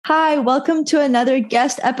Hi, welcome to another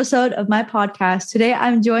guest episode of my podcast. Today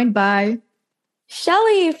I'm joined by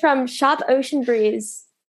Shelly from Shop Ocean Breeze.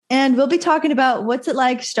 And we'll be talking about what's it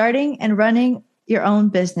like starting and running your own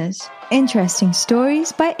business. Interesting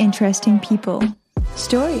stories by interesting people.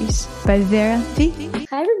 Stories by Vera V.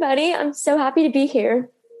 Hi, everybody. I'm so happy to be here.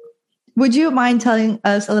 Would you mind telling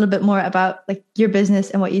us a little bit more about your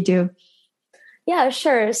business and what you do? Yeah,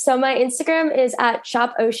 sure. So my Instagram is at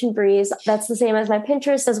Shop Ocean Breeze. That's the same as my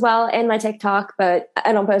Pinterest as well and my TikTok, but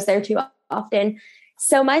I don't post there too often.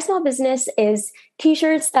 So my small business is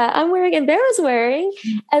t-shirts that I'm wearing and Vera's wearing,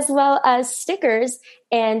 as well as stickers.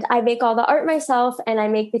 And I make all the art myself and I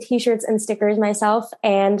make the t-shirts and stickers myself.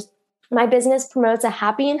 And my business promotes a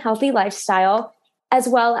happy and healthy lifestyle, as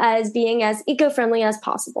well as being as eco-friendly as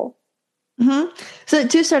possible. Mm-hmm. So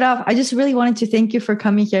to start off, I just really wanted to thank you for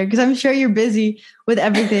coming here because I'm sure you're busy with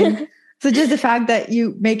everything. So just the fact that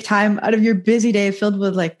you make time out of your busy day filled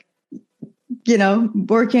with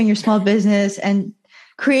working on your small business and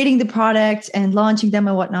creating the products and launching them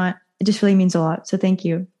and whatnot, it just really means a lot. So thank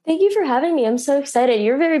you. Thank you for having me. I'm so excited.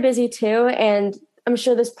 You're very busy too. And I'm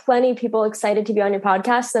sure there's plenty of people excited to be on your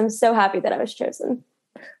podcast. So I'm so happy that I was chosen.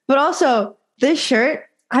 But also this shirt,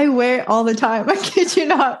 I wear it all the time. I kid you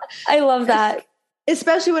not. I love that.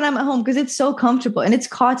 Especially when I'm at home because it's so comfortable and it's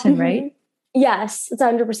cotton, right? Yes, it's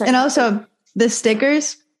 100%. And also the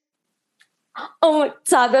stickers. Oh my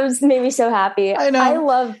God, that made me so happy. I know. I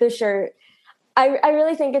love the shirt. I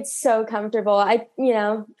really think it's so comfortable. I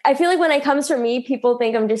feel like when it comes from me, people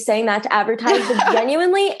think I'm just saying that to advertise, but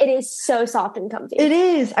genuinely, it is so soft and comfy. It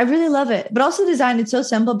is. I really love it. But also design, it's so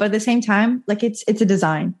simple, but at the same time, it's a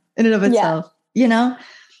design in and of itself,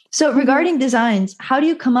 So regarding designs, how do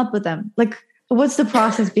you come up with them? What's the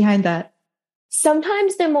process behind that?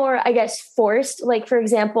 Sometimes they're more, I guess, forced. For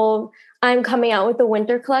example, I'm coming out with the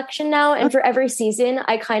winter collection now. And for every season,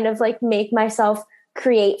 I kind of make myself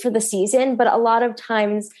create for the season. But a lot of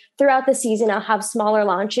times throughout the season, I'll have smaller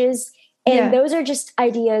launches. And those are just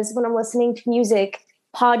ideas when I'm listening to music,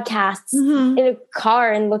 podcasts, in a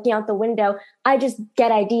car and looking out the window. I just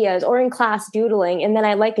get ideas, or in class doodling. And then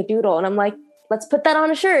I like a doodle and I'm like, let's put that on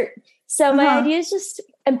a shirt. So my ideas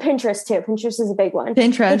and Pinterest too. Pinterest is a big one.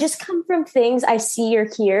 Pinterest. They just come from things I see or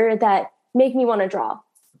hear that make me want to draw.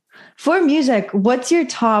 For music, what's your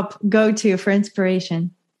top go-to for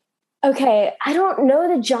inspiration? Okay, I don't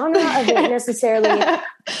know the genre of it necessarily,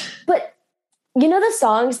 but the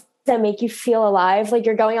songs that make you feel alive, like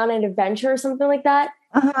you're going on an adventure or something like that?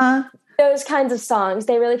 Uh-huh. Those kinds of songs,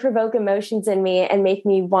 they really provoke emotions in me and make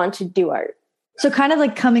me want to do art. So kind of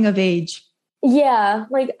like coming of age. Yeah,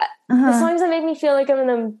 the songs that make me feel like I'm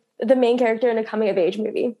in the main character in a coming of age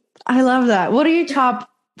movie. I love that. What are your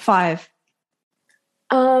top 5?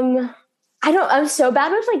 I'm so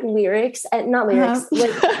bad with lyrics and not lyrics,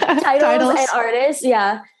 titles and artists.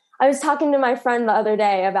 Yeah. I was talking to my friend the other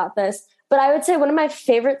day about this, but I would say one of my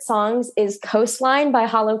favorite songs is Coastline by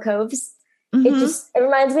Hollow Coves. It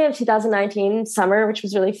reminds me of 2019 summer, which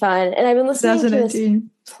was really fun. And I've been listening to this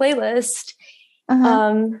playlist.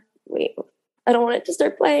 Wait, I don't want it to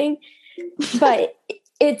start playing, but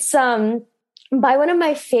it's by one of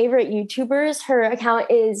my favorite YouTubers. Her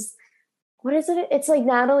account is, what is it? It's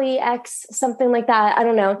Natalie X, something like that. I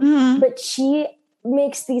don't know. But she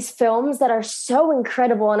makes these films that are so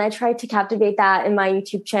incredible. And I tried to captivate that in my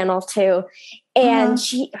YouTube channel too. And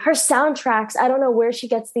her soundtracks, I don't know where she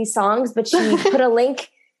gets these songs, but she put a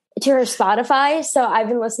link to her Spotify. So I've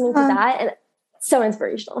been listening to that and it's so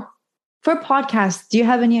inspirational. For podcasts, do you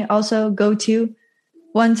have any also go-to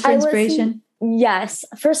ones for inspiration? Yes.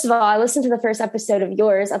 First of all, I listened to the first episode of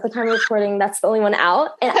yours. At the time of recording, that's the only one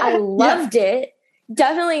out. And I loved it.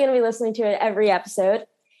 Definitely going to be listening to it every episode.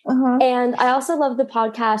 And I also love the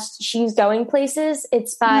podcast, She's Going Places.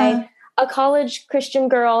 It's by a college Christian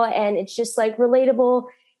girl. And it's just relatable.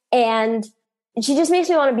 And she just makes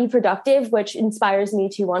me want to be productive, which inspires me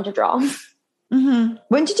to want to draw.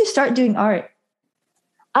 When did you start doing art?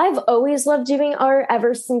 I've always loved doing art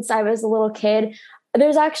ever since I was a little kid.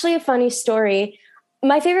 There's actually a funny story.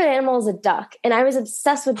 My favorite animal is a duck, and I was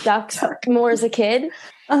obsessed with ducks more as a kid.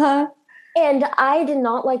 And I did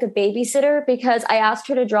not like a babysitter because I asked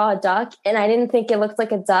her to draw a duck, and I didn't think it looked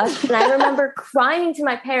like a duck. And I remember crying to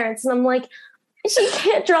my parents, and I'm like, she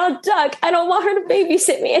can't draw a duck. I don't want her to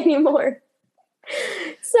babysit me anymore.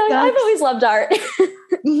 So I've always loved art.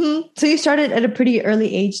 So you started at a pretty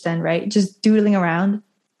early age then, right? Just doodling around?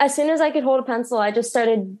 As soon as I could hold a pencil, I just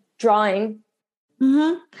started drawing.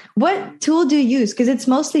 What tool do you use? Because it's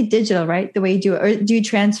mostly digital, right? The way you do it. Or do you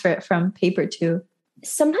transfer it from paper to?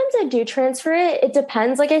 Sometimes I do transfer it. It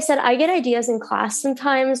depends. Like I said, I get ideas in class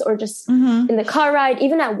sometimes or just in the car ride,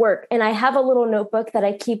 even at work. And I have a little notebook that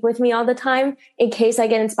I keep with me all the time in case I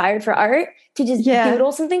get inspired for art to just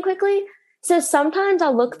doodle something quickly. So sometimes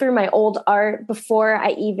I'll look through my old art before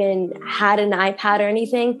I even had an iPad or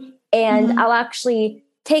anything. And I'll actually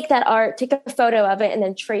take that art, take a photo of it, and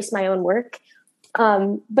then trace my own work.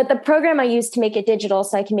 But the program I use to make it digital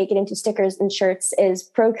so I can make it into stickers and shirts is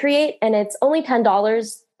Procreate, and it's only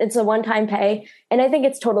 $10. It's a one-time pay, and I think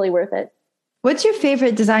it's totally worth it. What's your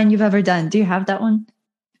favorite design you've ever done? Do you have that one?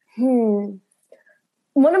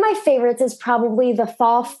 One of my favorites is probably the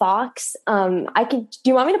fall fox. Do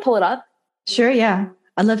you want me to pull it up? Sure, yeah.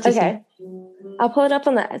 I'd love to see. I'll pull it up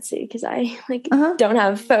on the Etsy because I don't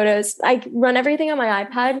have photos. I run everything on my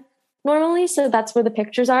iPad normally, so that's where the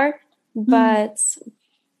pictures are. But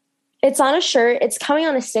it's on a shirt. It's coming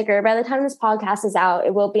on a sticker. By the time this podcast is out,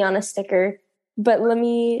 it will be on a sticker. But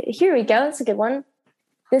here we go. It's a good one.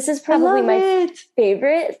 This is probably my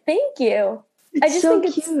favorite. Thank you. I just think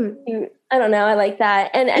it's cute. I don't know. I like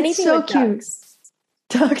that. And anything with ducks.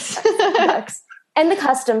 Ducks. And the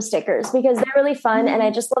custom stickers because they're really fun. And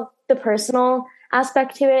I just love the personal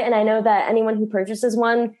aspect to it. And I know that anyone who purchases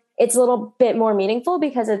one, it's a little bit more meaningful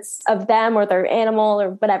because it's of them or their animal or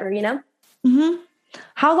whatever, you know?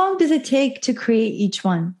 How long does it take to create each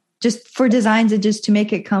one? Just for designs and just to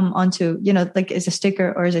make it come onto, like as a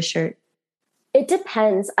sticker or as a shirt? It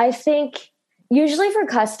depends. I think usually for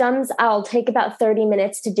customs, I'll take about 30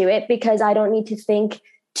 minutes to do it because I don't need to think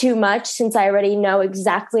too much since I already know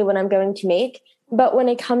exactly what I'm going to make. But when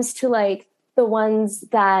it comes to like the ones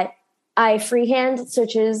that I freehand,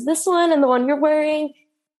 such as this one and the one you're wearing,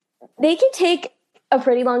 they can take a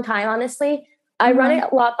pretty long time, honestly. I run it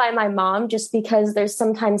a lot by my mom just because there's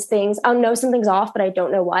sometimes things, I'll know something's off, but I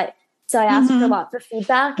don't know what. So I ask her a lot for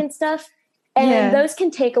feedback and stuff. And those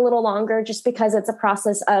can take a little longer just because it's a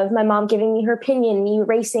process of my mom giving me her opinion, me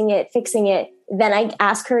erasing it, fixing it. Then I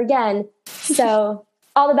ask her again. So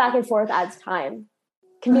all the back and forth adds time.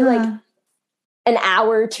 Can be like an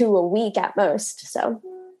hour to a week at most. So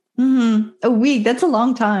a week, that's a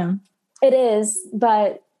long time. It is,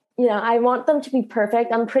 but I want them to be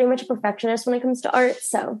perfect. I'm pretty much a perfectionist when it comes to art.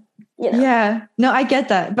 So, Yeah, no, I get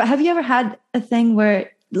that. But have you ever had a thing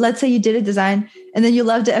where, let's say you did a design and then you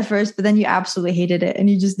loved it at first, but then you absolutely hated it and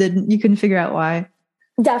you couldn't figure out why?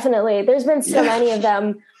 Definitely. There's been so many of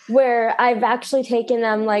them where I've actually taken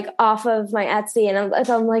them like off of my Etsy and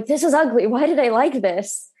I'm like, this is ugly. Why did I like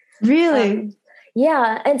this? Really?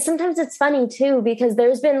 Yeah. And sometimes it's funny too, because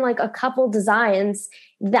there's been like a couple designs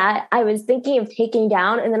that I was thinking of taking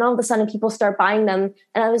down and then all of a sudden people start buying them.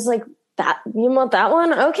 And I was like, you want that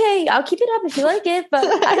one? Okay, I'll keep it up if you like it, but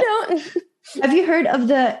I don't. Have you heard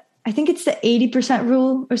of I think it's the 80%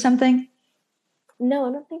 rule or something? No,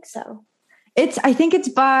 I don't think so. I think it's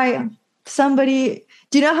by somebody.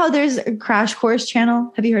 Do you know how there's a Crash Course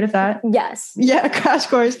channel? Have you heard of that? Yes. Yeah, Crash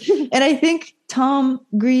Course. And I think Tom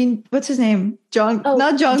Green, what's his name? John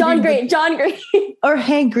Green. John Green. Or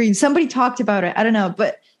Hank Green. Somebody talked about it. I don't know.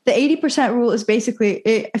 But the 80% rule is basically,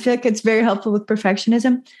 I feel like it's very helpful with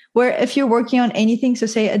perfectionism, where if you're working on anything, so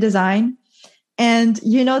say a design, and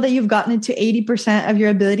you know that you've gotten it to 80% of your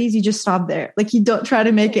abilities, you just stop there. Like you don't try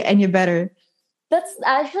to make it any better.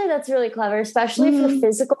 That's really clever, especially for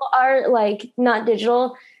physical art, like not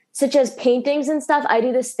digital, such as paintings and stuff. I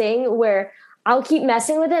do this thing where I'll keep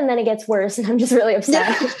messing with it and then it gets worse and I'm just really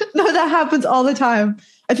upset. Yeah. No, that happens all the time.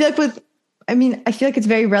 I feel like it's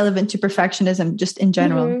very relevant to perfectionism just in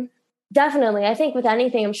general. Definitely. I think with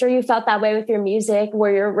anything, I'm sure you felt that way with your music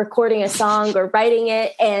where you're recording a song or writing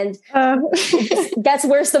it and it just gets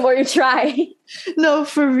worse the more you try. No,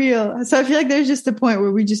 for real. So I feel like there's just a point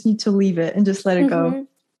where we just need to leave it and just let it go.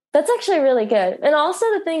 That's actually really good. And also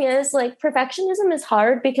the thing is like perfectionism is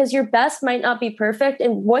hard because your best might not be perfect.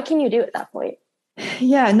 And what can you do at that point?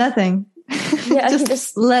 Yeah, nothing. Yeah,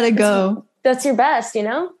 just let it go. That's your best,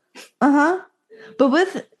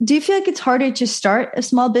 But do you feel like it's harder to start a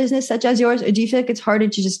small business such as yours, or do you feel like it's harder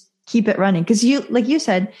to just keep it running? Because you, like you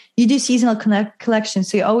said, you do seasonal collections,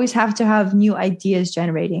 so you always have to have new ideas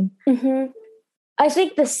generating. I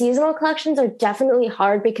think the seasonal collections are definitely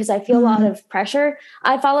hard because I feel a lot of pressure.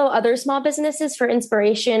 I follow other small businesses for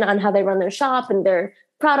inspiration on how they run their shop and their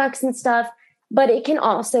products and stuff. But it can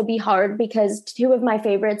also be hard because two of my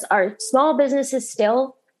favorites are small businesses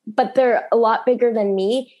still, but they're a lot bigger than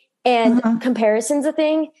me. And comparison's a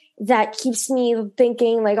thing that keeps me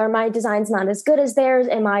thinking like, are my designs not as good as theirs?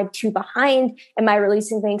 Am I too behind? Am I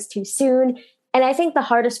releasing things too soon? And I think the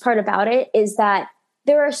hardest part about it is that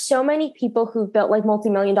there are so many people who've built like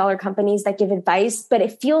multi-million-dollar companies that give advice, but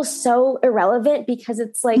it feels so irrelevant because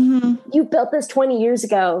it's like, you built this 20 years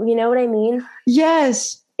ago. You know what I mean?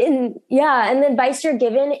 Yes. And the advice you're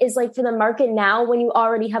given is like for the market now when you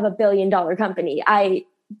already have $1 billion company. I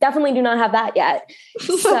definitely do not have that yet.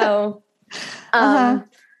 So I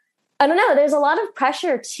don't know. There's a lot of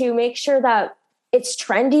pressure to make sure that it's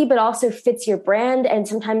trendy, but also fits your brand. And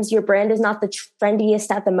sometimes your brand is not the trendiest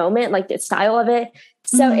at the moment, like the style of it.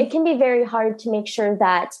 So it can be very hard to make sure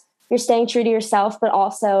that you're staying true to yourself, but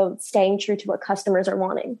also staying true to what customers are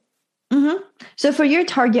wanting. So for your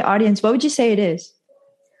target audience, what would you say it is?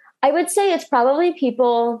 I would say it's probably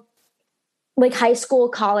people like high school,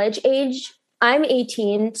 college age. I'm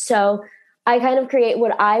 18, so I kind of create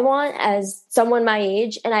what I want as someone my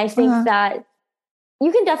age. And I think that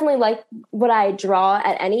you can definitely like what I draw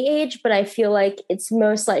at any age, but I feel like it's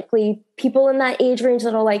most likely people in that age range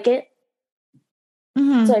that'll like it.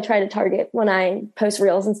 So I try to target when I post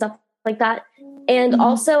reels and stuff like that. And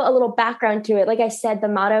also a little background to it. Like I said, the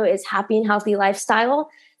motto is happy and healthy lifestyle.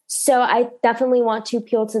 So I definitely want to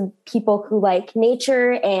appeal to people who like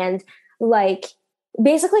nature and like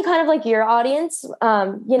basically kind of like your audience,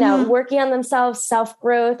 working on themselves,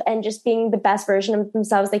 self-growth, and just being the best version of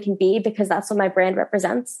themselves they can be, because that's what my brand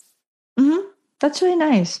represents. That's really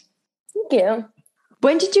nice. Thank you.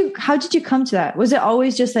 How did you come to that? Was it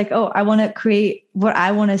always just like, oh, I want to create what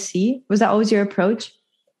I want to see? Was that always your approach?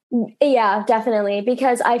 Yeah, definitely.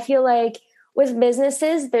 Because I feel like with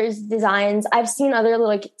businesses, there's designs. I've seen other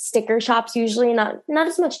like sticker shops, usually not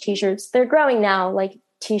as much t-shirts. They're growing now, like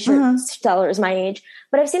t-shirt sellers my age.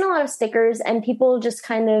 But I've seen a lot of stickers, and people just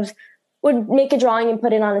kind of would make a drawing and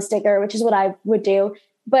put it on a sticker, which is what I would do.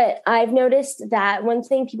 But I've noticed that one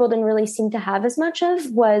thing people didn't really seem to have as much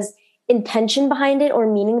of was intention behind it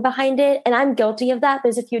or meaning behind it. And I'm guilty of that.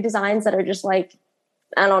 There's a few designs that are just like,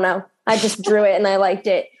 I don't know, I just drew it and I liked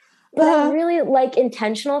it. But I really like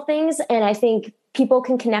intentional things. And I think people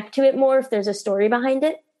can connect to it more if there's a story behind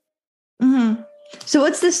it. So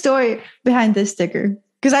what's the story behind this sticker?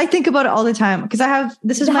 Because I think about it all the time, because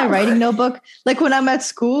this is my writing notebook. Like when I'm at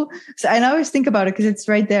school, so I always think about it because it's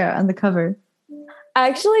right there on the cover.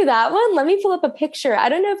 Actually, that one, let me pull up a picture. I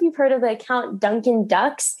don't know if you've heard of the account Dunkin'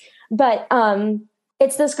 Ducks, but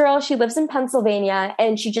it's this girl. She lives in Pennsylvania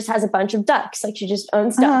and she just has a bunch of ducks. Like she just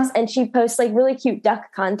owns ducks and she posts like really cute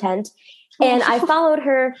duck content. And I followed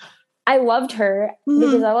her. I loved her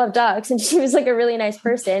because I love ducks, and she was like a really nice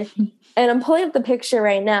person. And I'm pulling up the picture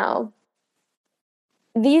right now.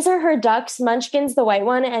 These are her ducks. Munchkin's the white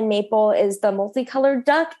one and Maple is the multicolored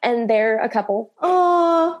duck, and they're a couple.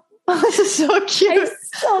 Oh, this is so cute. I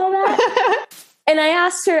saw that. And I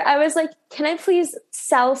asked her, I was like, can I please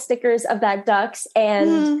sell stickers of that ducks?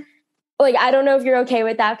 And like, I don't know if you're okay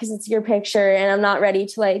with that because it's your picture and I'm not ready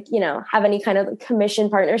to like, have any kind of commission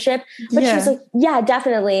partnership. But she was like, yeah,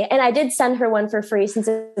 definitely. And I did send her one for free since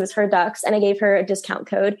it was her ducks, and I gave her a discount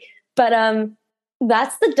code. But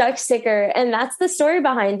that's the duck sticker, and that's the story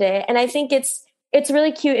behind it. And I think it's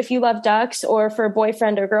really cute if you love ducks, or for a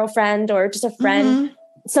boyfriend or girlfriend or just a friend,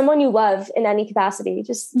 someone you love in any capacity.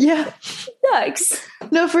 Just ducks.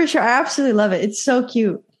 No, for sure. I absolutely love it. It's so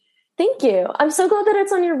cute. Thank you. I'm so glad that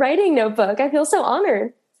it's on your writing notebook. I feel so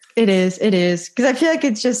honored. It is. Because I feel like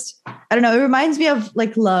it's just, I don't know, it reminds me of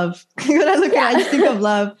like love. When I look at it, I just think of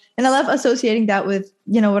love. And I love associating that with,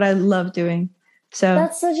 what I love doing. So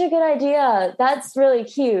that's such a good idea. That's really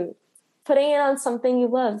cute. Putting it on something you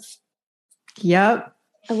love. Yep.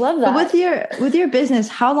 I love that. But with your business,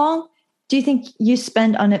 how long do you think you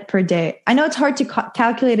spend on it per day? I know it's hard to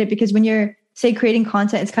calculate it because when you're, say, creating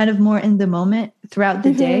content, it's kind of more in the moment throughout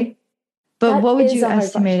the day. But what would you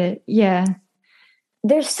estimate it? Yeah.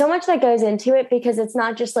 There's so much that goes into it because it's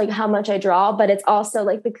not just like how much I draw, but it's also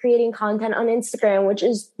like the creating content on Instagram, which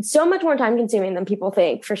is so much more time consuming than people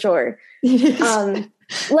think, for sure.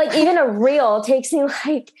 Like even a reel takes me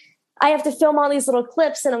like, I have to film all these little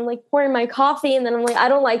clips and I'm like pouring my coffee and then I'm like, I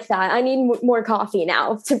don't like that. I need more coffee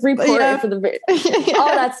now to re-pour it for the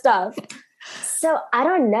all that stuff. So I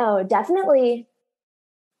don't know, definitely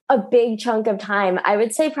a big chunk of time. I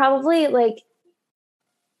would say probably like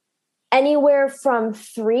anywhere from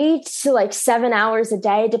 3 to like 7 hours a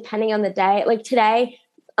day, depending on the day. Like today,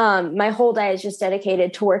 my whole day is just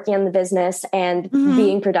dedicated to working on the business and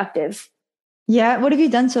being productive. Yeah. What have you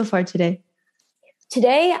done so far today?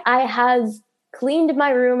 Today, I have cleaned my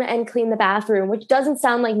room and cleaned the bathroom, which doesn't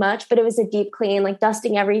sound like much, but it was a deep clean, like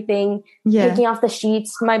dusting everything, taking off the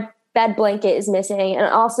sheets. My bed blanket is missing. And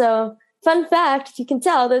also, fun fact, if you can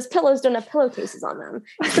tell, those pillows don't have pillowcases on them.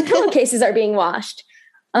 The pillowcases are being washed.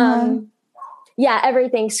 Yeah,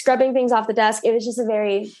 everything, scrubbing things off the desk. It was just a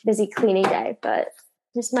very busy cleaning day, but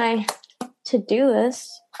just my to-do list.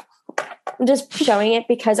 I'm just showing it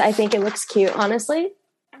because I think it looks cute, honestly.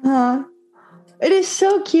 It is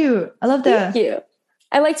so cute. I love that. Thank you.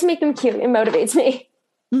 I like to make them cute. It motivates me.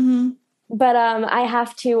 Mm-hmm. But I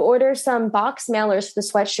have to order some box mailers for the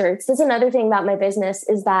sweatshirts. That's another thing about my business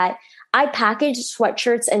is that I package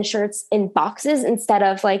sweatshirts and shirts in boxes instead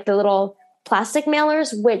of like the little plastic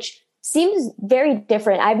mailers, which seems very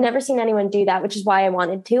different. I've never seen anyone do that, which is why I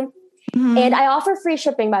wanted to. Mm-hmm. And I offer free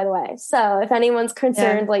shipping, by the way. So if anyone's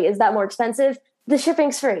concerned, like, is that more expensive? The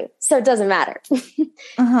shipping's free. So it doesn't matter.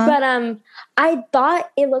 But I thought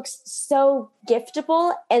it looks so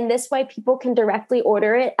giftable. And this way people can directly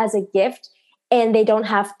order it as a gift and they don't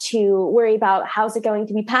have to worry about how's it going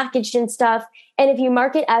to be packaged and stuff. And if you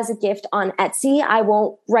mark it as a gift on Etsy, I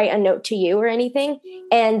won't write a note to you or anything.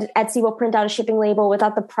 And Etsy will print out a shipping label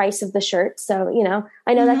without the price of the shirt. So, you know,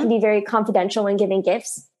 I know that can be very confidential when giving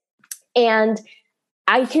gifts. And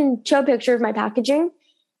I can show a picture of my packaging.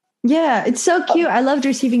 Yeah, it's so cute. I loved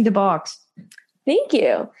receiving the box. Thank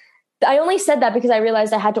you. I only said that because I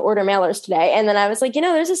realized I had to order mailers today. And then I was like, you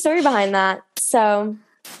know, there's a story behind that. So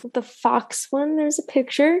the Fox one, there's a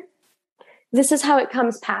picture. This is how it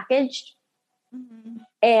comes packaged. Mm-hmm.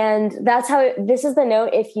 And that's how this is the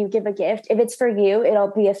note. If you give a gift, if it's for you,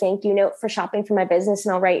 it'll be a thank you note for shopping for my business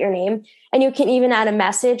and I'll write your name. And you can even add a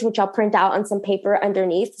message, which I'll print out on some paper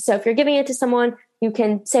underneath. So if you're giving it to someone, you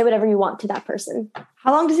can say whatever you want to that person.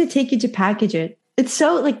 How long does it take you to package it? It's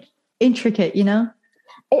so like intricate, you know?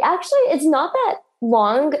 It's not that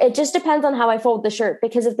long. It just depends on how I fold the shirt,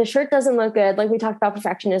 because if the shirt doesn't look good, like we talked about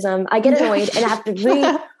perfectionism, I get annoyed and have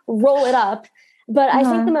to roll it up. But I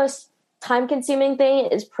think the most time consuming thing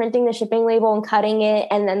is printing the shipping label and cutting it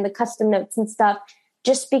and then the custom notes and stuff,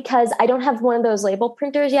 just because I don't have one of those label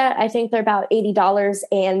printers yet. I think they're about $80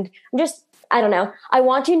 and I don't know. I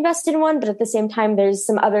want to invest in one, but at the same time, there's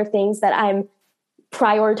some other things that I'm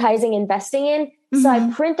prioritizing investing in. Mm-hmm. So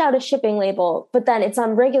I print out a shipping label, but then it's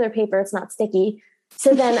on regular paper. It's not sticky.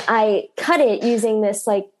 So then I cut it using this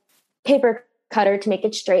like paper cutter to make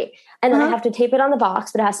it straight. And then I have to tape it on the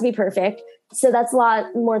box, but it has to be perfect. So that's a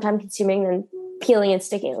lot more time consuming than peeling and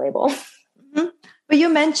sticking a label. Mm-hmm. But you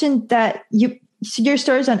mentioned that your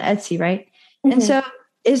store is on Etsy, right? Mm-hmm. And so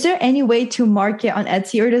is there any way to market on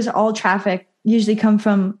Etsy, or does all traffic usually come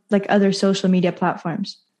from like other social media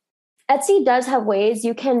platforms? Etsy does have ways.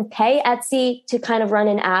 You can pay Etsy to kind of run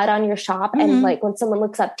an ad on your shop. Mm-hmm. And like when someone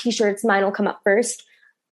looks up t-shirts, mine will come up first.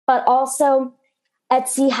 But also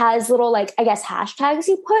Etsy has little, like, I guess, hashtags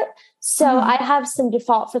you put. So I have some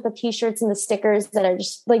default for the t-shirts and the stickers that are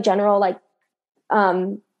just like general, like,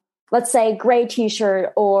 let's say gray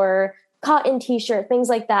t-shirt or cotton t-shirt, things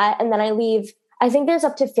like that. And then I think there's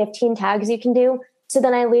up to 15 tags you can do. So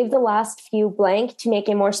then I leave the last few blank to make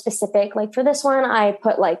it more specific. Like for this one, I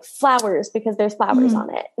put like flowers because there's flowers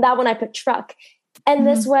on it. That one I put truck. And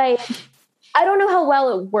this way, I don't know how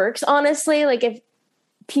well it works, honestly, like if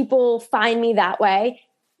people find me that way.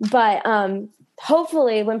 But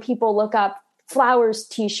hopefully when people look up flowers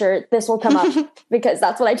t-shirt, this will come up because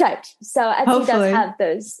that's what I typed. So Etsy does have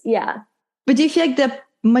those. Yeah. But do you feel like the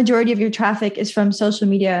majority of your traffic is from social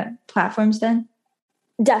media platforms then?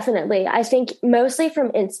 Definitely. I think mostly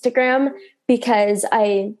from Instagram, because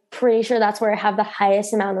I'm pretty sure that's where I have the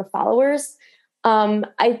highest amount of followers.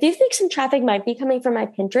 I do think some traffic might be coming from my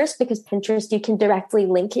Pinterest, because Pinterest, you can directly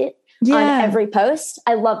link it on every post.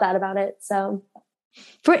 I love that about it. So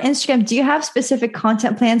for Instagram, do you have specific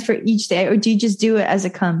content plans for each day, or do you just do it as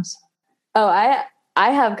it comes? Oh, I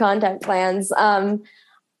have content plans. I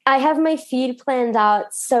have my feed planned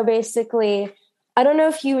out. So basically, I don't know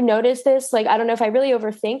if you notice this, like, I don't know if I really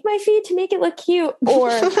overthink my feed to make it look cute,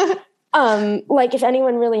 or like if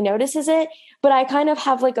anyone really notices it, but I kind of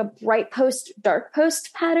have like a bright post, dark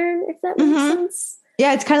post pattern, if that makes sense.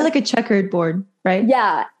 Yeah, it's kind of like a checkered board, right?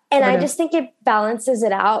 Yeah. And I just think it balances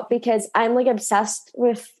it out, because I'm like obsessed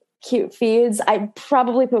with cute feeds. I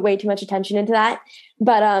probably put way too much attention into that,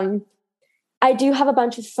 but I do have a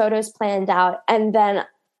bunch of photos planned out. And then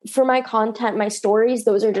for my content, my stories,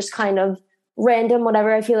 those are just kind of random,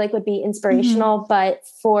 whatever I feel like would be inspirational. But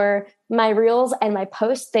for my reels and my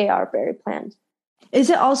posts, they are very planned. Is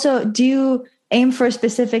it also, do you aim for a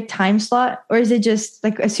specific time slot, or is it just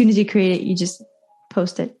like as soon as you create it, you just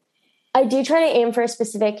post it? I do try to aim for a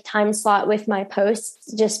specific time slot with my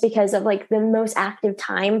posts, just because of like the most active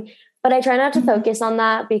time. But I try not to focus on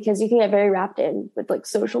that, because you can get very wrapped in with like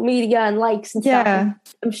social media and likes and stuff.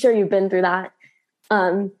 I'm sure you've been through that.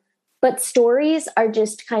 But stories are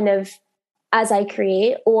just kind of as I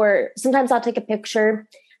create, or sometimes I'll take a picture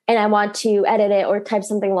and I want to edit it or type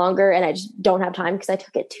something longer and I just don't have time because I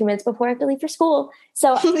took it 2 minutes before I have to leave for school.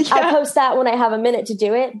 So I'll post that when I have a minute to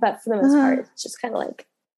do it. But for the most part, it's just kind of like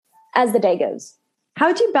as the day goes.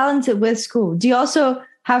 How do you balance it with school? Do you also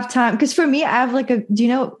have time? Because for me, I have do you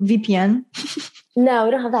know VPN? No,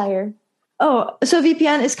 we don't have that here. Oh, so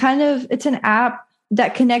VPN is it's an app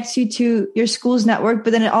that connects you to your school's network,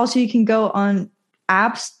 but then you can go on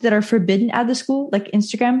apps that are forbidden at the school, like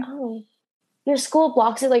Instagram. Oh, your school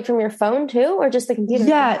blocks it from your phone too, or just the computer?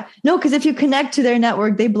 Yeah, no, because if you connect to their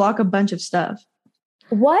network, they block a bunch of stuff.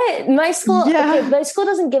 What? My school, my school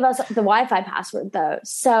doesn't give us the Wi-Fi password though.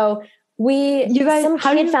 So some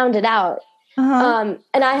kid found it out. And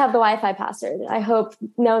I have the Wi-Fi password. I hope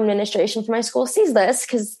no administration for my school sees this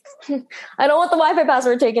because I don't want the Wi-Fi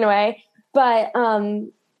password taken away. But I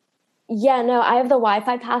have the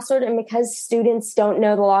Wi-Fi password. And because students don't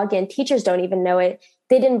know the login, teachers don't even know it.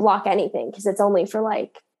 They didn't block anything because it's only for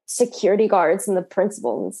security guards and the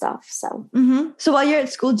principal and stuff. So, So while you're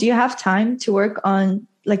at school, do you have time to work on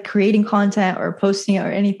creating content or posting it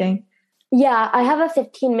or anything? Yeah, I have a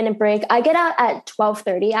 15-minute break. I get out at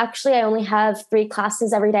 12:30. Actually, I only have 3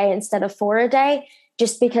 classes every day instead of 4 a day,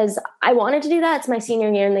 just because I wanted to do that. It's my senior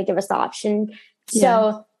year and they give us the option.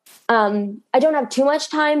 So I don't have too much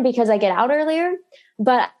time because I get out earlier,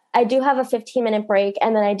 but I do have a 15-minute break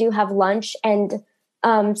and then I do have lunch. And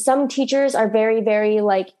some teachers are very, very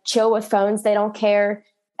chill with phones. They don't care.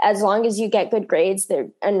 As long as you get good grades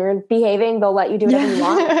and you're behaving, they'll let you do whatever you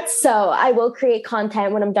want. So I will create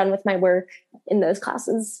content when I'm done with my work in those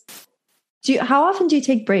classes. How often do you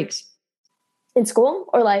take breaks? In school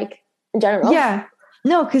or in general? Yeah.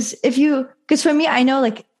 No, because for me, I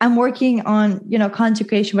know I'm working on, content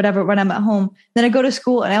creation, whatever, when I'm at home. Then I go to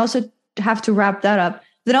school and I also have to wrap that up.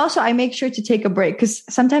 Then also I make sure to take a break because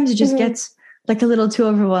sometimes it just gets a little too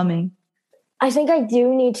overwhelming. I think I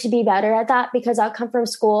do need to be better at that because I'll come from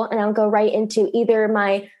school and I'll go right into either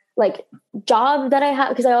my job that I have,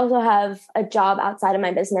 because I also have a job outside of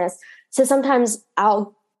my business. So sometimes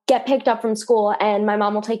I'll get picked up from school and my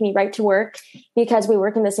mom will take me right to work because we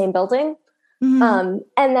work in the same building. And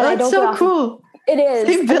then I don't get off. Cool. It is.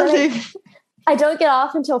 Same building. I don't get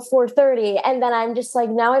off until 4:30. And then I'm just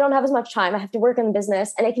now I don't have as much time. I have to work in the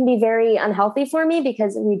business and it can be very unhealthy for me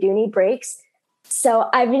because we do need breaks. So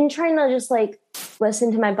I've been trying to just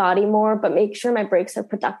listen to my body more, but make sure my breaks are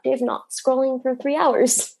productive, not scrolling for 3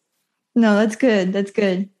 hours. No, that's good. That's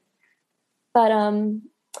good. But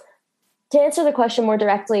to answer the question more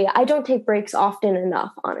directly, I don't take breaks often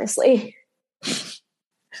enough, honestly.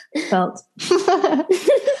 Felt.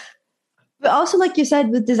 But also, like you said,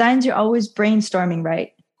 with designs, you're always brainstorming,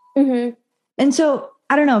 right? Mm-hmm. And so,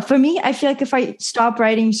 I don't know, for me, I feel if I stop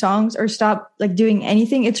writing songs or stop doing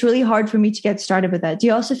anything, it's really hard for me to get started with that. Do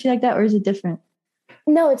you also feel like that, or is it different?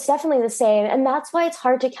 No, it's definitely the same. And that's why it's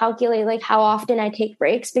hard to calculate how often I take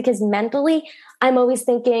breaks, because mentally I'm always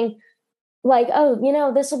thinking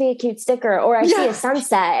oh, this will be a cute sticker, or I see a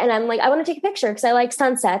sunset and I'm I want to take a picture because I like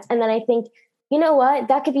sunsets. And then I think, you know what,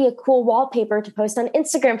 that could be a cool wallpaper to post on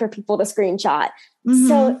Instagram for people to screenshot. Mm-hmm.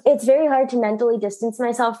 So it's very hard to mentally distance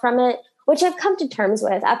myself from it, which I've come to terms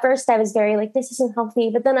with. At first I was very this isn't healthy,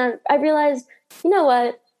 but then I realized, you know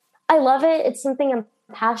what, I love it. It's something I'm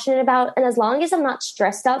passionate about. And as long as I'm not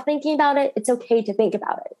stressed out thinking about it, it's okay to think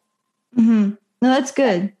about it. Mm-hmm. No, that's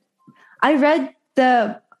good. I read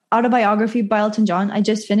the autobiography by Elton John. I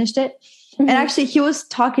just finished it. Mm-hmm. And actually he was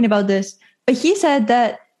talking about this, but he said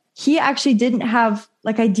that he actually didn't have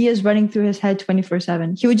ideas running through his head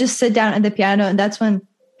 24/7. He would just sit down at the piano, and that's when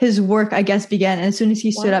his work, I guess, began. And as soon as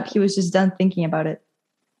he stood up, he was just done thinking about it.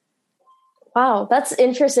 Wow, that's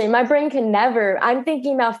interesting. My brain can never. I'm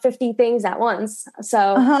thinking about 50 things at once.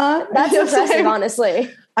 So that's impressive,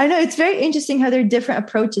 honestly. I know. It's very interesting how there are different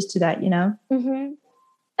approaches to that, Mm-hmm.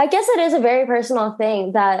 I guess it is a very personal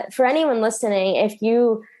thing that for anyone listening, if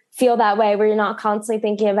you feel that way where you're not constantly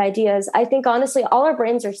thinking of ideas, I think honestly, all our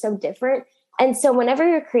brains are so different. And so whenever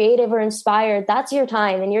you're creative or inspired, that's your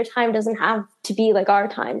time, and your time doesn't have to be like our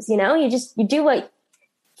times. You do what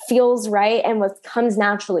feels right and what comes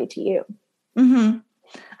naturally to you. Mm-hmm.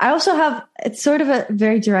 I also have, it's sort of a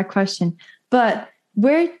very direct question, but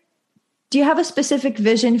do you have a specific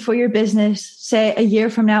vision for your business, say a year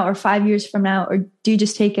from now or 5 years from now, or do you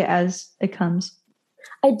just take it as it comes?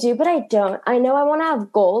 I do, but I don't. I know I want to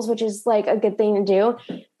have goals, which is a good thing to do.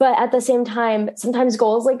 But at the same time, sometimes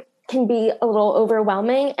goals can be a little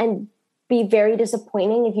overwhelming and be very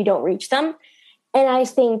disappointing if you don't reach them. And I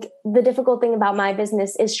think the difficult thing about my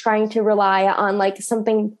business is trying to rely on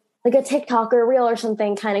something like a TikTok or a reel or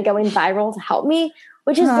something kind of going viral to help me,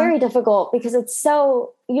 which is very difficult because it's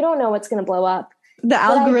you don't know what's going to blow up. The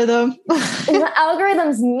algorithm. The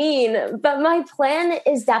algorithm's mean, but my plan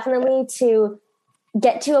is definitely to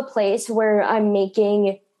get to a place where I'm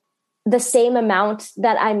making the same amount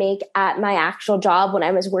that I make at my actual job when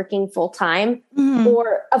I was working full time. Mm-hmm.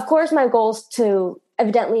 Or, of course, my goal is to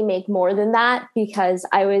evidently make more than that, because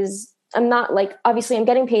I'm not like, obviously I'm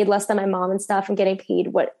getting paid less than my mom and stuff. I'm getting paid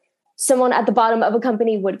what someone at the bottom of a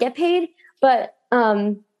company would get paid. But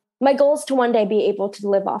my goal is to one day be able to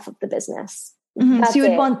live off of the business. Mm-hmm. So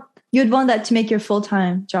you'd want that to make your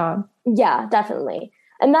full-time job. Yeah, definitely.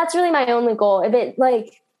 And that's really my only goal. If it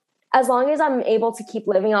as long as I'm able to keep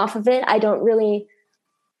living off of it, I don't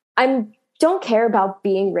care about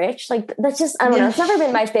being rich. Like, that's just, I don't know. It's never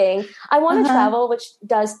been my thing. I want to travel, which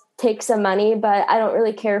does take some money, but I don't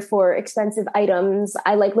really care for expensive items.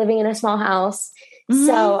 I like living in a small house. Mm-hmm.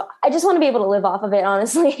 So I just want to be able to live off of it,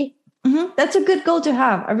 honestly. Mm-hmm. That's a good goal to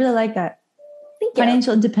have. I really like that. Thank you.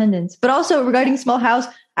 Financial independence. But also regarding small house,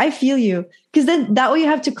 I feel you. Because then that way you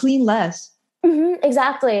have to clean less. Mm-hmm,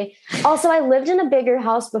 exactly. Also, I lived in a bigger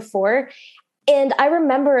house before, and I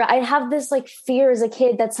remember I have this like fear as a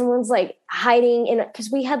kid that someone's like hiding in,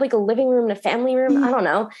 because we had like a living room and a family room. Mm-hmm. I don't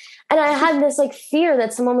know. And I had this like fear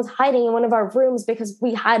that someone was hiding in one of our rooms because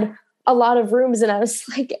we had a lot of rooms, and I was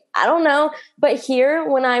like, I don't know. But here,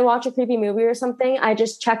 when I watch a creepy movie or something, I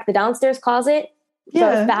just check the downstairs closet,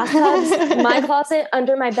 both bathtubs, my closet,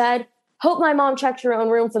 under my bed. Hope my mom checked her own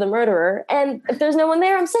room for the murderer. And if there's no one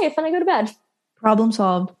there, I'm safe and I go to bed. Problem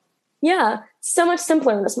solved. Yeah. So much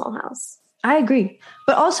simpler in a small house. I agree.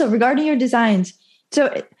 But also regarding your designs,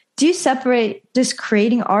 so do you separate just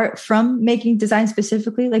creating art from making designs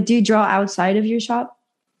specifically? Like, do you draw outside of your shop?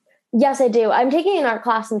 Yes, I do. I'm taking an art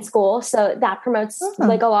class in school, so that promotes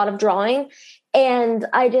like a lot of drawing. And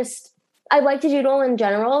I like to doodle in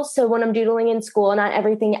general. So when I'm doodling in school, not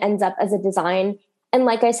everything ends up as a design. And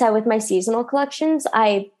like I said, with my seasonal collections,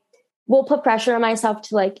 I will put pressure on myself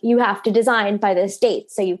to like, you have to design by this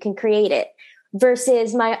date so you can create it,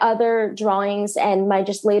 versus my other drawings and my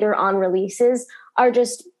just later on releases are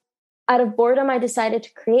just out of boredom. I decided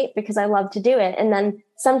to create because I love to do it. And then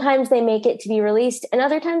sometimes they make it to be released and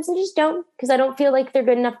other times they just don't, because I don't feel like they're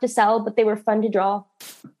good enough to sell, but they were fun to draw.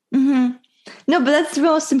 Mm-hmm. No, but that's the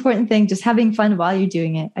most important thing. Just having fun while you're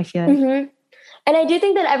doing it, I feel like. Mm-hmm. And I do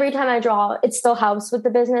think that every time I draw, it still helps with the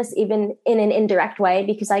business, even in an indirect way,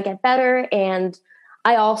 because I get better. And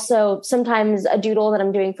I also, sometimes a doodle that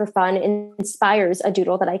I'm doing for fun inspires a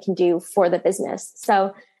doodle that I can do for the business.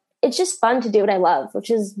 So it's just fun to do what I love, which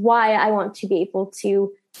is why I want to be able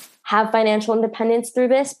to have financial independence through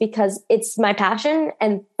this, because it's my passion.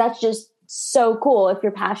 And that's just so cool if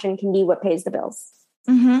your passion can be what pays the bills.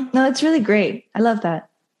 Mm-hmm. No, that's really great. I love that.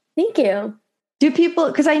 Thank you. Do people,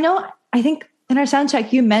 because I think in our sound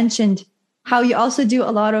check, you mentioned how you also do a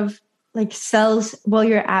lot of like sales while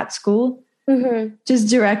you're at school, just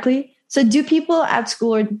directly. So do people at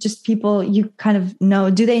school, or just people you kind of know,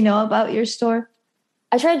 do they know about your store?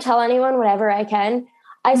 I try to tell anyone whatever I can.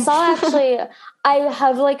 I saw actually, I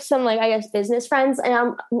have like some like, I guess, business friends,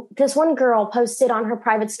 and this one girl posted on her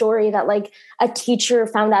private story that like a teacher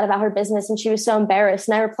found out about her business and she was so embarrassed.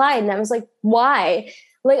 And I replied and I was like, why?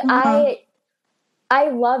 Like, I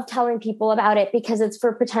love telling people about it because it's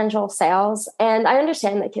for potential sales. And I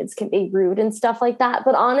understand that kids can be rude and stuff like that.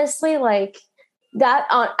 But honestly, like that,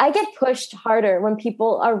 I get pushed harder when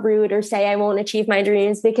people are rude or say I won't achieve my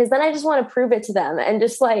dreams, because then I just want to prove it to them. And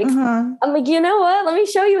just like, I'm like, you know what? Let me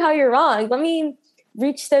show you how you're wrong. Let me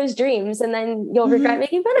reach those dreams and then you'll regret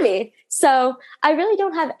making fun of me. So I really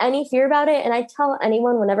don't have any fear about it. And I tell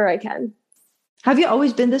anyone whenever I can. Have you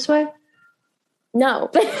always been this way? No,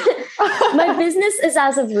 my business is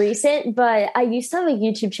as of recent, but I used to have a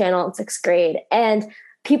YouTube channel in 6th grade, and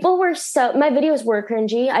people were my videos were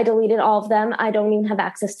cringy. I deleted all of them. I don't even have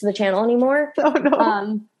access to the channel anymore. Oh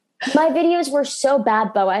no. My videos were so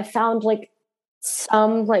bad though. I found like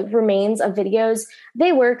some like remains of videos.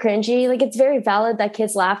 They were cringy. Like, it's very valid that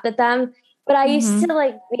kids laughed at them, but I used to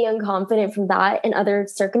like be unconfident from that and other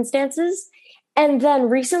circumstances. And then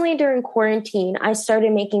recently during quarantine, I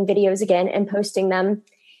started making videos again and posting them.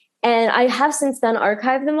 And I have since then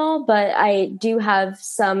archived them all, but I do have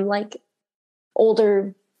some like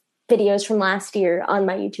older videos from last year on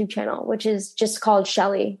my YouTube channel, which is just called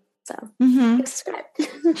Shelly. So subscribe.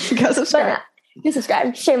 Go subscribe. Go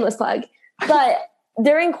subscribe. Shameless plug. But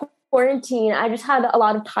during quarantine, I just had a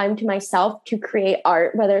lot of time to myself to create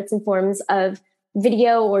art, whether it's in forms of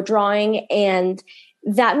video or drawing. And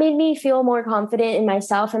that made me feel more confident in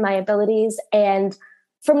myself and my abilities. And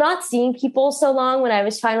from not seeing people so long, when I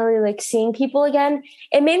was finally like seeing people again,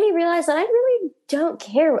 it made me realize that I really don't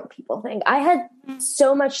care what people think. I had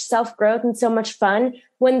so much self-growth and so much fun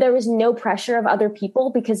when there was no pressure of other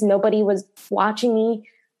people because nobody was watching me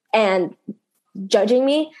and judging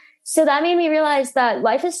me. So that made me realize that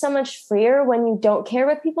life is so much freer when you don't care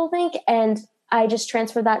what people think. And I just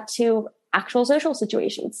transferred that to actual social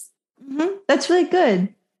situations. Mm-hmm. That's really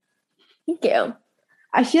good. Thank you.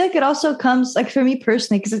 I feel like it also comes, like for me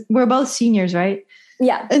personally, because we're both seniors, right?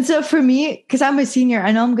 Yeah. And so for me, because I'm a senior,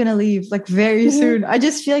 I know I'm going to leave like very soon. I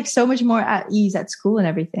just feel like so much more at ease at school and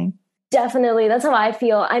everything. Definitely. That's how I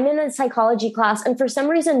feel. I'm in a psychology class, and for some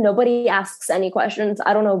reason, nobody asks any questions.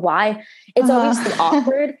 I don't know why. It's always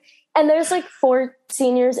awkward. And there's like 4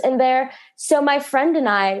 seniors in there. So my friend and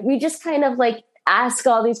I, we just kind of like ask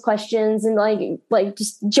all these questions and like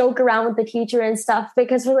just joke around with the teacher and stuff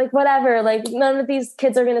because we're like, whatever, like none of these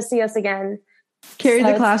kids are going to see us again. Carry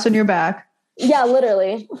the class on your back. Yeah,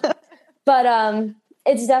 literally. But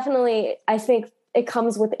it's definitely, I think it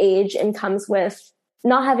comes with age and comes with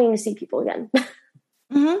not having to see people again.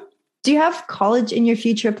 Mm-hmm. Do you have college in your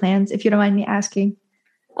future plans, if you don't mind me asking?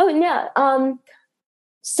 Oh, yeah.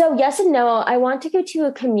 So yes and no. I want to go to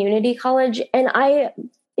a community college, and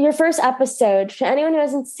your first episode, for anyone who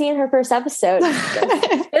hasn't seen her first episode,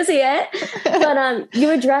 go see it. But you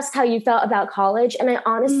addressed how you felt about college, and I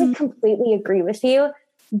honestly completely agree with you.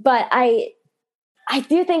 But I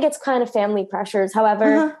do think it's kind of family pressures.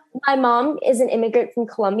 However, my mom is an immigrant from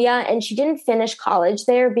Colombia, and she didn't finish college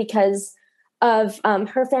there because of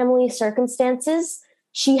her family circumstances.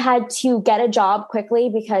 She had to get a job quickly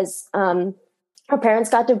because her parents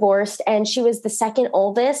got divorced, and she was the second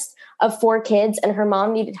oldest of 4 kids, and her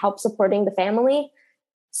mom needed help supporting the family.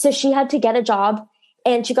 So she had to get a job,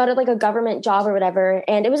 and she got it like a government job or whatever.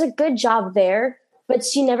 And it was a good job there, but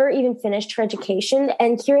she never even finished her education.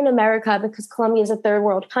 And here in America, because Colombia is a third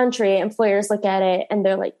world country, employers look at it and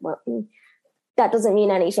they're like, well, that doesn't mean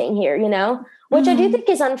anything here, you know, which I do think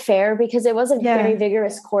is unfair because it was a very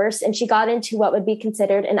vigorous course, and she got into what would be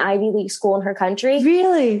considered an Ivy League school in her country.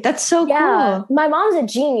 Really? That's so cool. My mom's a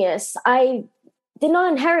genius. I did not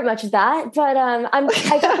inherit much of that, but I'm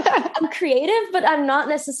creative, but I'm not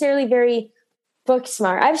necessarily very book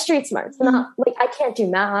smart. I have street smarts, but not like I can't do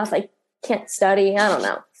math. I can't study. I don't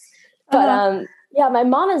know. But my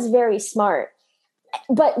mom is very smart.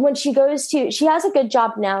 But when she has a good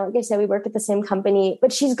job now. Like I said, we work at the same company,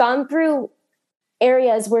 but she's gone through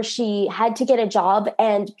areas where she had to get a job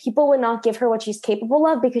and people would not give her what she's capable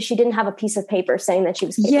of because she didn't have a piece of paper saying that she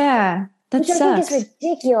was capable. Yeah, that sucks. I think is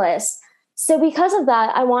ridiculous. So because of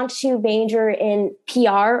that, I want to major in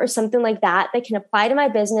PR or something like that can apply to my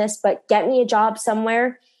business, but get me a job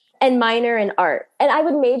somewhere, and minor in art. And I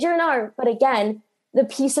would major in art, but again, the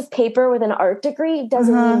piece of paper with an art degree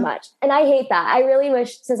doesn't mean much. And I hate that. I really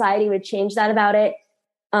wish society would change that about it.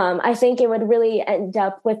 I think it would really end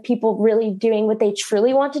up with people really doing what they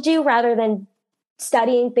truly want to do rather than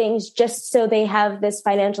studying things just so they have this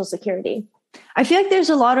financial security. I feel like there's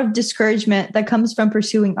a lot of discouragement that comes from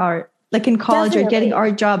pursuing art, like in college or getting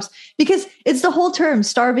art jobs, because it's the whole term,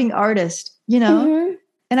 starving artist, you know?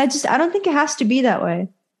 And I don't think it has to be that way.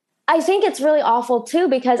 I think it's really awful too,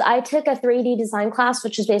 because I took a 3D design class,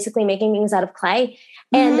 which is basically making things out of clay.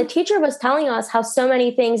 And the teacher was telling us how so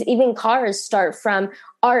many things, even cars, start from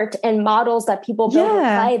art and models that people build with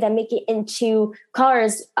clay that make it into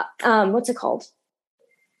cars. What's it called?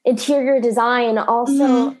 Interior design.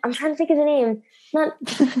 Also, I'm trying to think of the name. Not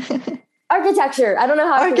architecture. I don't know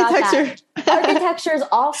how I forgot that. Architecture is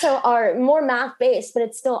also art, more math-based, but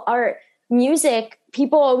it's still art. Music,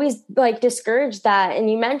 people always like discourage that, and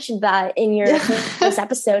you mentioned that in your this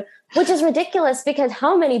episode, which is ridiculous because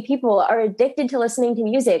how many people are addicted to listening to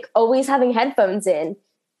music, always having headphones in?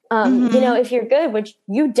 You know, if you're good, which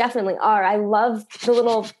you definitely are. I love the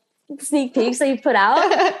little sneak peeks that you put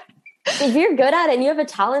out. If you're good at it and you have a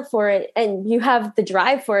talent for it and you have the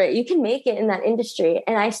drive for it, you can make it in that industry.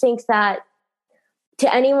 And I think that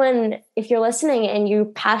to anyone, if you're listening and you're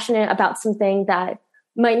passionate about something that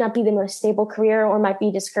might not be the most stable career or might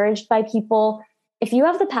be discouraged by people, if you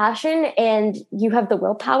have the passion and you have the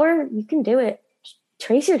willpower, you can do it.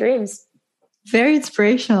 Trace your dreams. Very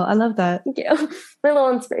inspirational. I love that. Thank you. My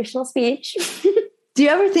little inspirational speech. Do you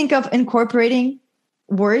ever think of incorporating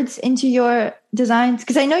words into your designs?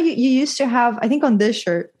 Because I know you used to have, I think on this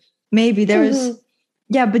shirt, maybe there was,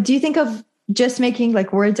 but do you think of just making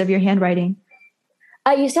like words of your handwriting?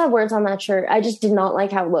 I used to have words on that shirt. I just did not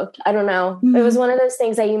like how it looked. I don't know. It was one of those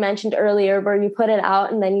things that you mentioned earlier where you put it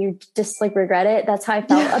out and then you just like regret it. That's how I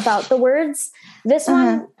felt about the words. This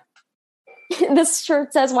one, This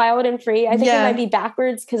shirt says wild and free. I think it might be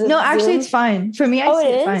backwards because no, actually it's fine. For me, I see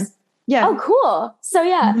it fine. Yeah. Oh, cool. So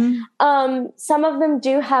yeah, some of them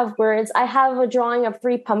do have words. I have a drawing of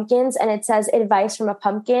 3 pumpkins and it says advice from a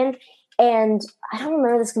pumpkin. And I don't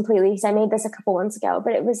remember this completely because I made this a couple months ago,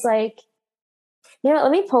 but it was like,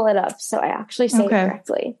 let me pull it up so I actually say it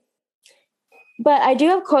correctly. But I do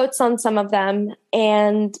have quotes on some of them.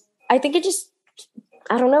 And I think it just,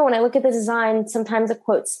 I don't know, when I look at the design, sometimes a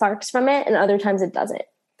quote sparks from it and other times it doesn't.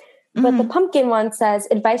 But the pumpkin one says,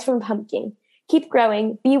 advice from pumpkin. Keep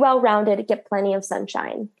growing, be well-rounded, get plenty of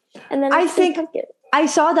sunshine. And then I think I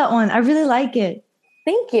saw that one. I really like it.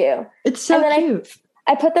 Thank you. It's so cute.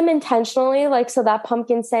 I put them intentionally, like, so that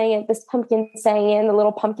pumpkin saying it, this pumpkin saying it, and the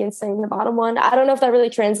little pumpkin saying the bottom one. I don't know if that really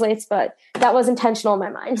translates, but that was intentional in my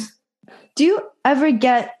mind. Do you ever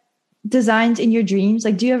get designs in your dreams?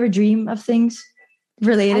 Like, do you ever dream of things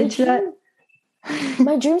related to that?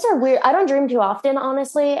 My dreams are weird. I don't dream too often,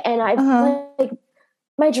 honestly. And I like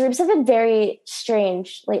my dreams have been very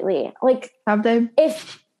strange lately. Like, have they?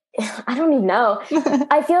 I don't even know.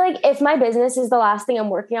 I feel like if my business is the last thing I'm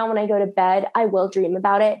working on when I go to bed, I will dream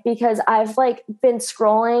about it because I've like been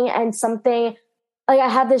scrolling and something like I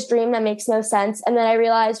had this dream that makes no sense. And then I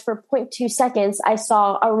realized for 0.2 seconds, I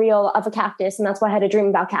saw a reel of a cactus and that's why I had a dream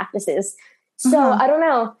about cactuses. So I don't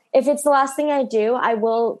know if it's the last thing I do, I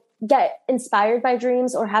will get inspired by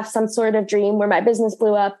dreams or have some sort of dream where my business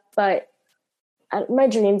blew up. But my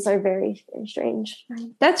dreams are very, very strange.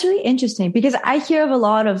 That's really interesting because I hear of a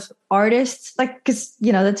lot of artists, like, because,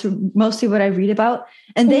 that's mostly what I read about.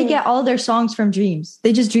 And they get all their songs from dreams.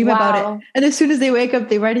 They just dream about it. And as soon as they wake up,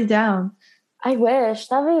 they write it down. I wish.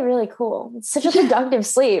 That would be really cool. It's such a productive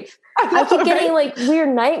sleep. I keep getting like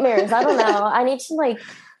weird nightmares. I don't know. I need to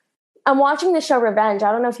I'm watching the show Revenge.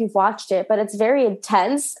 I don't know if you've watched it, but it's very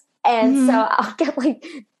intense. And so I'll get like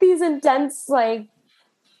these intense, like,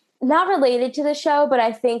 not related to the show, but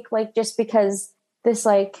I think like just because this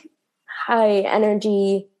like high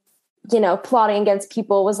energy, plotting against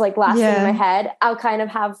people was like lasting in my head, I'll kind of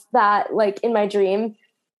have that like in my dream.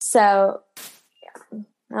 So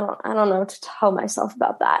I don't know what to tell myself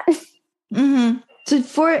about that. So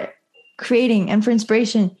for creating and for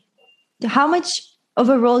inspiration, how much of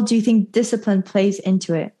a role do you think discipline plays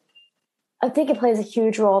into it? I think it plays a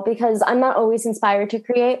huge role because I'm not always inspired to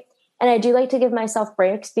create. And I do like to give myself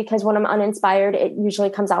breaks because when I'm uninspired, it usually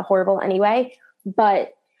comes out horrible anyway.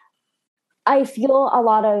 But I feel a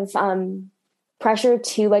lot of pressure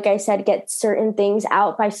to, like I said, get certain things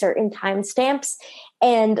out by certain timestamps.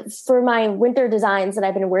 And for my winter designs that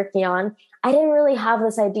I've been working on, I didn't really have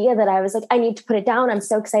this idea that I was like, I need to put it down. I'm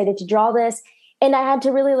so excited to draw this. And I had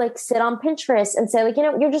to really like sit on Pinterest and say like,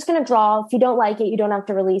 you're just going to draw. If you don't like it, you don't have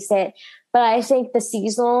to release it. But I think the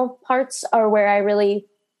seasonal parts are where I really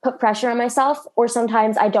put pressure on myself, or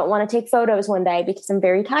sometimes I don't want to take photos one day because I'm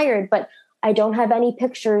very tired, but I don't have any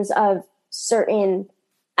pictures of certain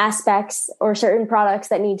aspects or certain products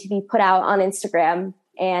that need to be put out on Instagram.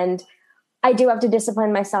 And I do have to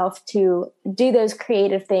discipline myself to do those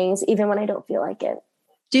creative things, even when I don't feel like it.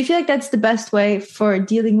 Do you feel like that's the best way for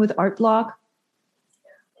dealing with art block?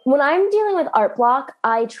 When I'm dealing with art block,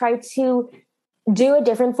 I try to do a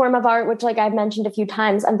different form of art, which like I've mentioned a few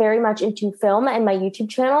times, I'm very much into film and my YouTube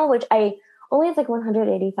channel, which I only have like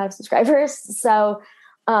 185 subscribers. So,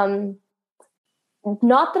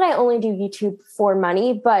 not that I only do YouTube for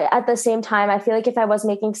money, but at the same time, I feel like if I was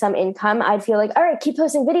making some income, I'd feel like, all right, keep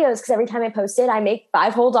posting videos. Cause every time I post it, I make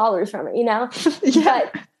 $5 whole from it,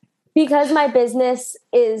 But because my business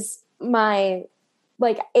is my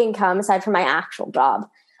like income aside from my actual job,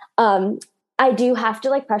 I do have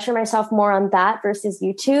to like pressure myself more on that versus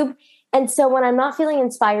YouTube. And so when I'm not feeling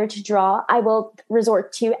inspired to draw, I will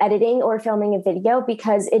resort to editing or filming a video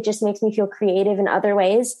because it just makes me feel creative in other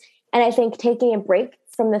ways. And I think taking a break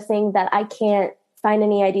from the thing that I can't find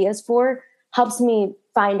any ideas for helps me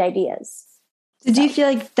find ideas. So do you feel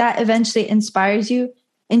like that eventually inspires you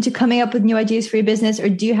into coming up with new ideas for your business, or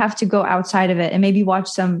do you have to go outside of it and maybe watch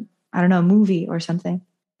some, movie or something?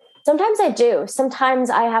 Sometimes I do.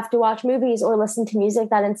 Sometimes I have to watch movies or listen to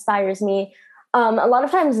music that inspires me. A lot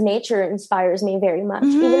of times nature inspires me very much.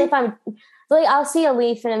 Even if I'm like, I'll see a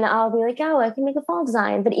leaf and I'll be like, oh, I can make a fall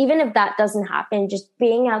design. But even if that doesn't happen, just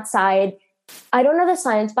being outside, I don't know the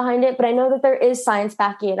science behind it, but I know that there is science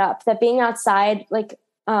backing it up, that being outside like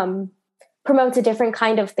promotes a different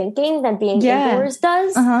kind of thinking than being indoors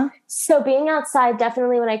does. So being outside,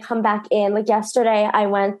 definitely when I come back in, like yesterday I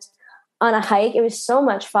went on a hike. It was so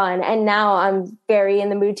much fun. And now I'm very in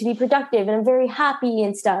the mood to be productive and I'm very happy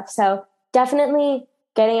and stuff. So definitely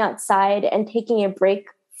getting outside and taking a break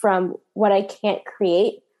from what I can't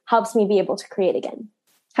create helps me be able to create again.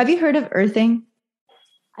 Have you heard of earthing?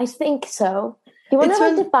 I think so. You want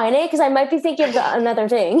to define it? Because I might be thinking of another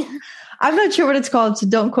thing. I'm not sure what it's called, so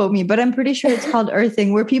don't quote me, but I'm pretty sure it's called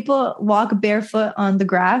earthing, where people walk barefoot on the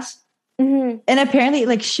grass. Mm-hmm. And apparently it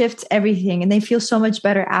like shifts everything and they feel so much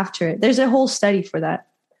better after it. There's a whole study for that.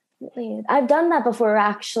 I've done that before,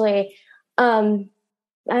 actually.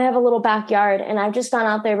 I have a little backyard and I've just gone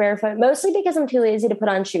out there barefoot, mostly because I'm too lazy to put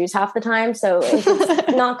on shoes half the time. So if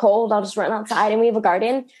it's not cold, I'll just run outside, and we have a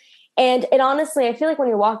garden. And it honestly, I feel like when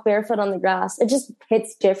you walk barefoot on the grass, it just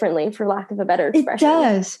hits differently, for lack of a better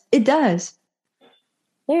expression. It does.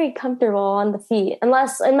 Very comfortable on the feet.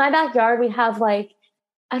 Unless in my backyard, we have like,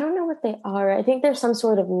 I don't know what they are. I think they're some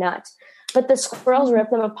sort of nut. But the squirrels rip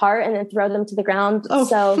them apart and then throw them to the ground. Oh.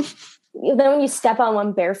 So then when you step on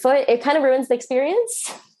one barefoot, it kind of ruins the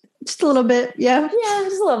experience. Just a little bit, yeah. Yeah,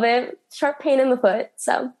 just a little bit. Sharp pain in the foot.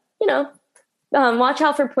 So, watch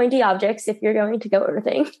out for pointy objects if you're going to go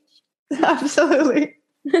earthing. Absolutely.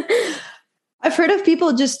 I've heard of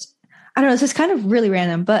people just, I don't know, this is kind of really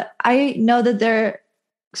random, but I know that they're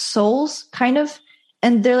soles, kind of,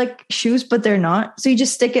 and they're like shoes, but they're not. So you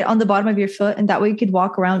just stick it on the bottom of your foot, and that way you could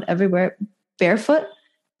walk around everywhere barefoot,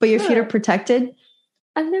 but your feet are protected.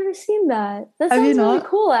 I've never seen that. That sounds really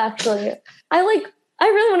cool, actually. I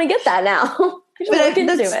really want to get that now. I should look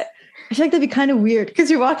into it. I feel like that'd be kind of weird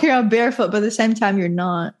because you're walking around barefoot, but at the same time you're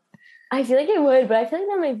not. I feel like it would, but I feel like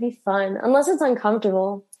that might be fun, unless it's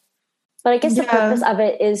uncomfortable. But I guess the purpose of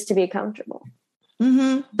it is to be comfortable.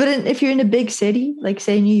 Mm-hmm. But if you're in a big city, like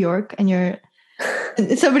say New York, and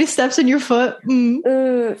somebody steps on your foot.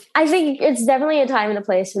 I think it's definitely a time and a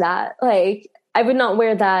place for that. Like, I would not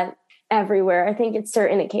wear that everywhere. I think it's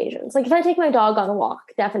certain occasions. Like if I take my dog on a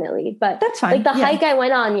walk, definitely. But that's fine. Like the hike I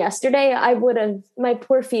went on yesterday, my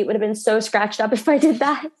poor feet would have been so scratched up if I did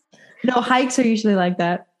that. No, hikes are usually like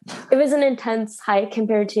that. It was an intense hike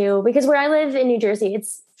compared to, because where I live in New Jersey,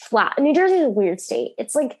 it's flat. New Jersey is a weird state.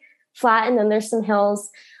 It's like flat and then there's some hills.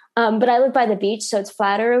 But I live by the beach, so it's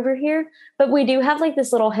flatter over here. But we do have like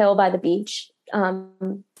this little hill by the beach.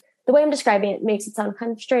 The way I'm describing it makes it sound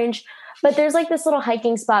kind of strange. But there's like this little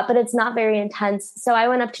hiking spot, but it's not very intense. So I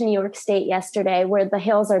went up to New York State yesterday where the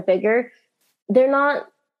hills are bigger. They're not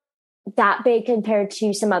that big compared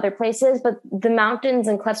to some other places, but the mountains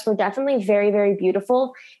and cliffs were definitely very, very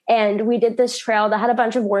beautiful. And we did this trail that had a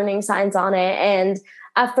bunch of warning signs on it. And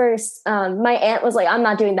at first, my aunt was like, I'm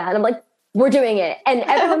not doing that. And I'm like, we're doing it. And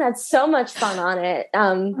everyone had so much fun on it.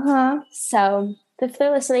 So if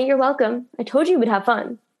they're listening, you're welcome. I told you we'd have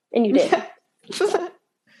fun, and you did.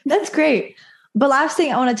 That's great. But last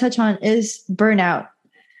thing I want to touch on is burnout.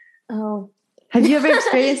 Oh, have you ever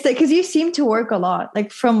experienced it? Because you seem to work a lot,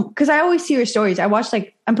 because I always see your stories. I watch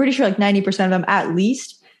I'm pretty sure 90% of them at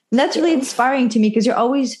least. And that's really inspiring to me because you're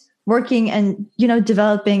always working and,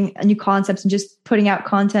 developing new concepts and just putting out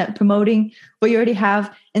content, promoting what you already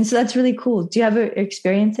have. And so that's really cool. Do you ever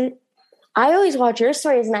experience it? I always watch your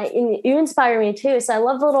stories and you inspire me too. So I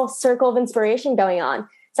love the little circle of inspiration going on.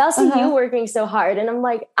 So I'll see you working so hard and I'm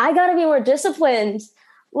like, I got to be more disciplined.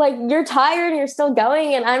 Like you're tired and you're still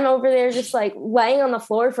going. And I'm over there just like laying on the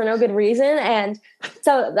floor for no good reason. And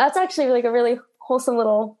so that's actually like a really wholesome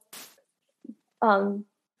little, I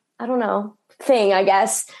don't know, thing, I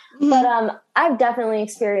guess. Mm-hmm. But I've definitely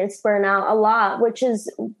experienced burnout a lot, which is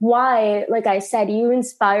why, like I said, you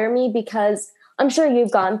inspire me because I'm sure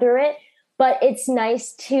you've gone through it, but it's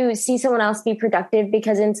nice to see someone else be productive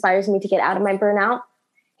because it inspires me to get out of my burnout.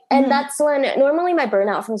 And that's when normally my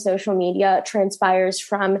burnout from social media transpires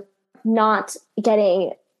from not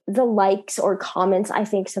getting the likes or comments I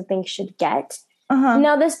think something should get.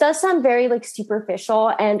 Now, this does sound very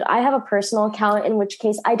superficial, and I have a personal account, in which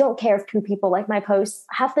case I don't care if 2 people like my posts.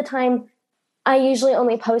 Half the time, I usually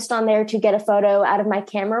only post on there to get a photo out of my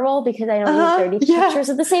camera roll because I don't need 30 pictures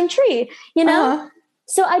of the same tree,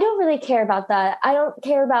 So I don't really care about that. I don't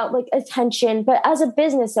care about attention, but as a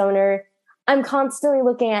business owner, I'm constantly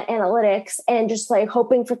looking at analytics and just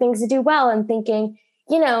hoping for things to do well and thinking,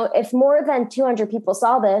 if more than 200 people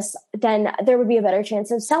saw this, then there would be a better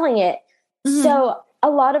chance of selling it. Mm-hmm. So a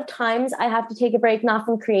lot of times I have to take a break, not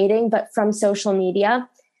from creating, but from social media,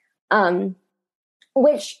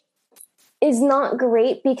 which is not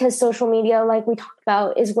great because social media, like we talked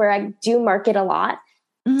about, is where I do market a lot.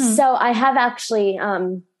 Mm-hmm. So I have actually,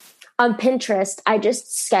 on Pinterest, I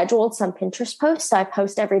just scheduled some Pinterest posts. So I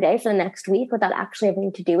post every day for the next week without actually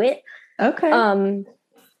having to do it. Okay.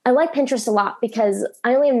 I like Pinterest a lot because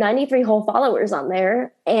I only have 93 whole followers on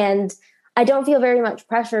there, and I don't feel very much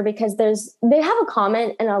pressure because they have a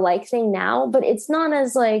comment and a like thing now, but it's not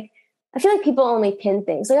as I feel like people only pin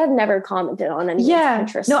things. Like I've never commented on any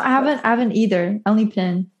Pinterest. No, I haven't either. Only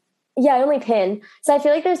pin. Yeah, I only pin. So I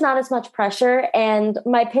feel like there's not as much pressure, and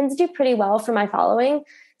my pins do pretty well for my following.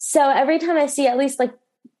 So every time I see at least like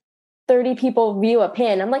 30 people view a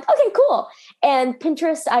pin, I'm like, okay, cool. And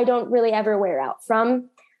Pinterest, I don't really ever wear out from.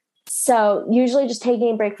 So usually just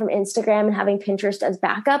taking a break from Instagram and having Pinterest as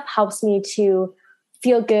backup helps me to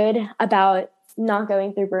feel good about not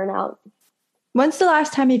going through burnout. When's the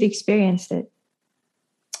last time you've experienced it?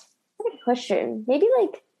 Good question. Maybe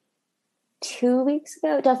like 2 weeks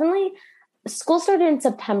ago. Definitely. School started in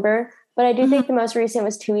September, but I do think the most recent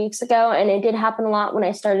was 2 weeks ago. And it did happen a lot when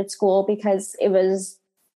I started school because it was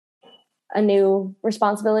a new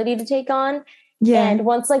responsibility to take on. Yeah. And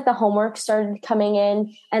once like the homework started coming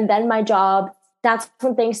in and then my job, that's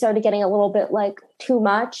when things started getting a little bit like too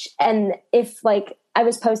much. And if like I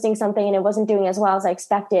was posting something and it wasn't doing as well as I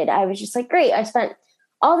expected, I was just like, great, I spent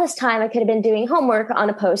all this time. I could have been doing homework on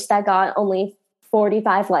a post that got only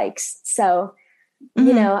 45 likes. So,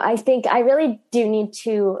 you know, I think I really do need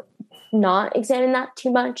to not examine that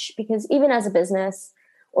too much because even as a business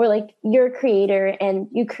or like you're a creator and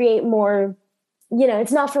you create more, you know,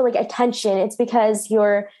 it's not for like attention. It's because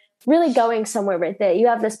you're really going somewhere with it. You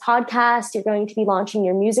have this podcast, you're going to be launching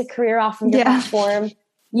your music career off of your platform.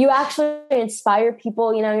 You actually inspire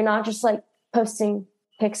people, you know, you're not just like posting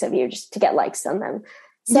pics of you just to get likes on them.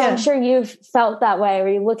 So I'm sure you've felt that way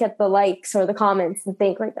where you look at the likes or the comments and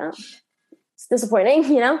think like, oh, it's disappointing,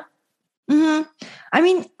 you know? I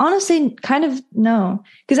mean, honestly, kind of no,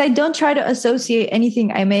 because I don't try to associate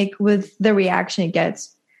anything I make with the reaction it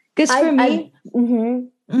gets. Because for me,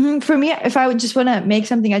 if I would just want to make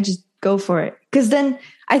something, I just go for it. Because then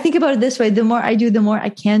I think about it this way: the more I do, the more I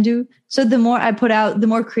can do. So the more I put out, the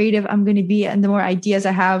more creative I'm going to be, and the more ideas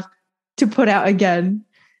I have to put out again.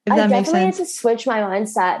 If that makes sense. I definitely had to switch my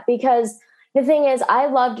mindset because the thing is, I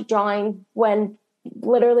loved drawing when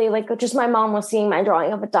literally like just my mom was seeing my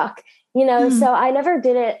drawing of a duck, you know. So I never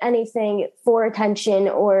did it anything for attention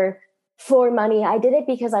or for money. I did it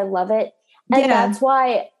because I love it, and that's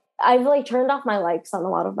why I've like turned off my likes on a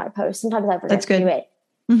lot of my posts. Sometimes I forget to do it.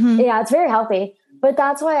 Yeah, it's very healthy. But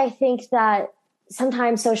that's why I think that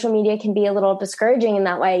sometimes social media can be a little discouraging in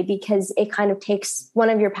that way because it kind of takes one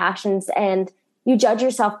of your passions and you judge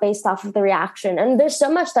yourself based off of the reaction. And there's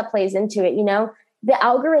so much that plays into it, you know? The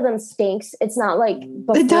algorithm stinks. It's not like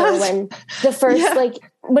before when the first, like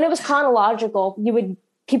when it was chronological,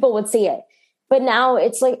 people would see it. But now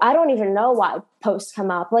it's like, I don't even know why posts come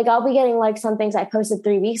up. Like I'll be getting like some things I posted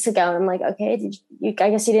 3 weeks ago. And I'm like, okay, I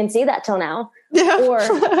guess you didn't see that till now. Yeah. Or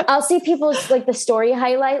I'll see people's like the story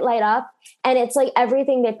highlight light up and it's like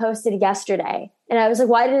everything they posted yesterday. And I was like,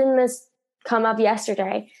 why didn't this come up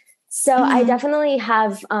yesterday? So I definitely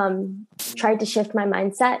have tried to shift my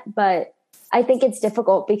mindset, but I think it's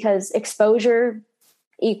difficult because exposure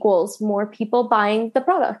equals more people buying the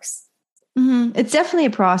products. It's definitely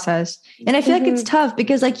a process. And I feel like it's tough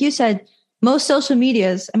because like you said, most social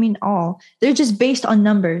medias, I mean, they're just based on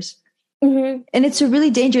numbers. And it's a really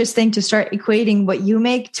dangerous thing to start equating what you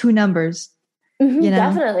make to numbers. You know?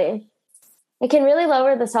 Definitely. It can really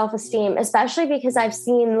lower the self-esteem, especially because I've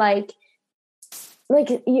seen like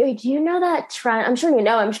you know that trend. I'm sure you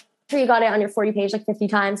know, I'm sure you got it on your For You page like 50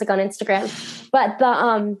 times, like on Instagram. But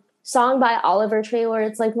the song by Oliver Tree where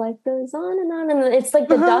it's like life goes on and it's like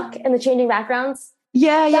the duck and the changing backgrounds.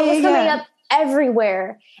 That was coming up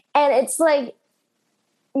everywhere. And it's like,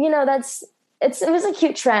 you know, it was a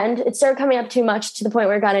cute trend. It started coming up too much to the point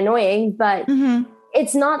where it got annoying, but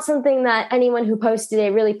it's not something that anyone who posted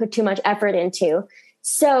it really put too much effort into.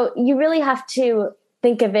 So you really have to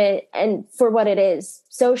think of it and for what it is.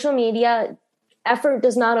 Social media, effort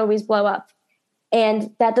does not always blow up.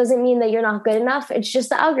 And that doesn't mean that you're not good enough. It's just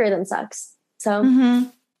the algorithm sucks. So,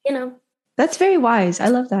 you know. That's very wise. I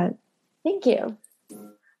love that. Thank you.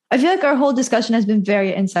 I feel like our whole discussion has been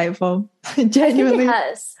very insightful. Genuinely. I think it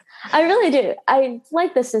has. I really do. I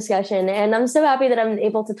like this discussion. And I'm so happy that I'm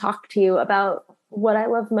able to talk to you about what I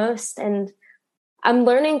love most. And I'm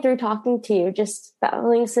learning through talking to you, just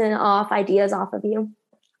bouncing off ideas off of you.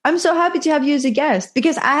 I'm so happy to have you as a guest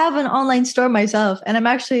because I have an online store myself and I'm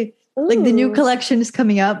actually like the new collection is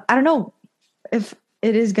coming up. I don't know if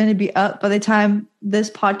it is going to be up by the time this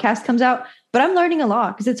podcast comes out, but I'm learning a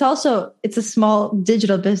lot because it's a small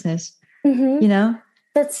digital business, you know?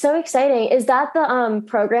 That's so exciting. Is that the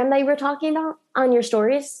program that you were talking about on your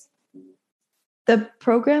stories? The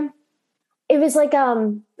program? It was like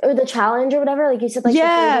or the challenge or whatever, like you said, like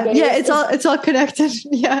it's all connected.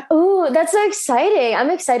 Yeah. Oh, that's so exciting! I'm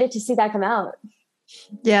excited to see that come out.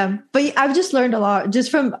 Yeah. But I've just learned a lot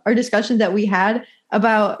just from our discussion that we had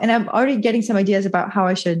about, and I'm already getting some ideas about how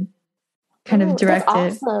I should kind of direct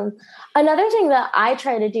that's awesome. Another thing that I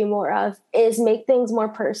try to do more of is make things more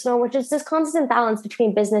personal, which is this constant balance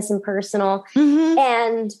between business and personal. Mm-hmm.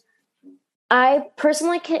 And I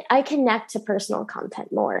personally I connect to personal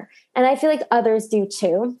content more, and I feel like others do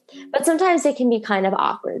too. But sometimes it can be kind of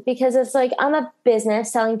awkward because it's like I'm a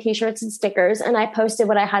business selling t-shirts and stickers, and I posted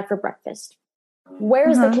what I had for breakfast.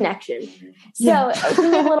 Where's the connection? So it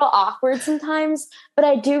can be a little awkward sometimes, but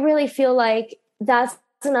I do really feel like that's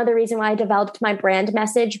another reason why I developed my brand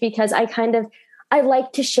message, because I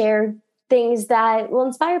like to share things that will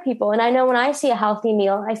inspire people. And I know when I see a healthy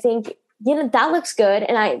meal, I think, that looks good.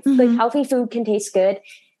 And like healthy food can taste good.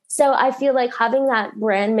 So I feel like having that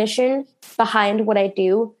brand mission behind what I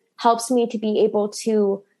do helps me to be able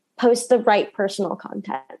to post the right personal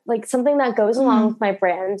content, like something that goes along with my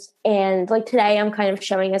brand. And like today I'm kind of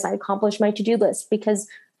showing as I accomplish my to-do list, because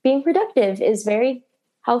being productive is very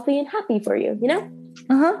healthy and happy for you,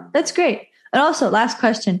 That's great. And also, last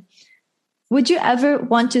question. Would you ever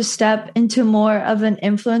want to step into more of an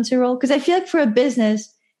influencer role? Because I feel like for a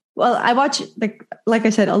business, well, I watch, like I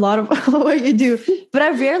said, a lot of what you do, but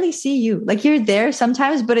I rarely see you. Like you're there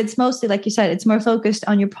sometimes, but it's mostly, like you said, it's more focused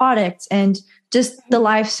on your products and just the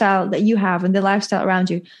lifestyle that you have and the lifestyle around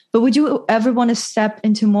you. But would you ever want to step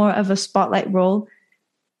into more of a spotlight role?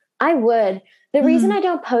 I would. The reason I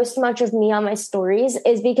don't post much of me on my stories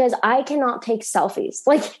is because I cannot take selfies.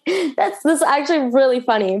 Like that's actually really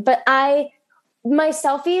funny. But my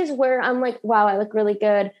selfies where I'm like, wow, I look really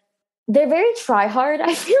good, they're very try hard.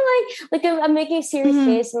 I feel like I'm making a serious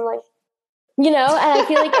face and like, and I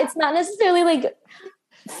feel like it's not necessarily like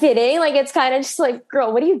fitting. Like it's kind of just like,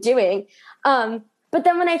 girl, what are you doing? But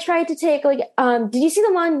then when I tried to take did you see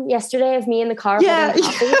the one yesterday of me in the car? Yeah,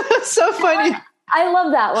 so funny. I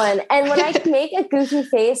love that one. And when I can make a goofy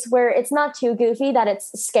face where it's not too goofy that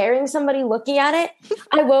it's scaring somebody looking at it,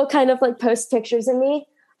 I will kind of like post pictures of me.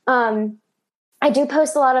 I do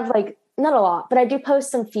post a lot of not a lot, but I do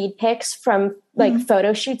post some feed pics from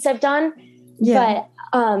photo shoots I've done. Yeah.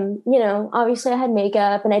 But, obviously I had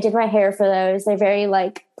makeup and I did my hair for those. They're very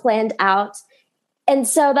planned out. And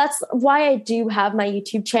so that's why I do have my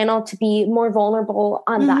YouTube channel, to be more vulnerable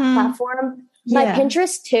on that platform. Yeah. My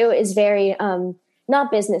Pinterest too is very,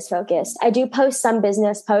 not business focused. I do post some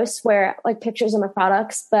business posts where pictures of my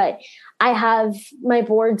products, but I have my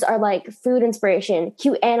boards are food inspiration,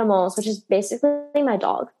 cute animals, which is basically my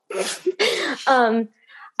dog. I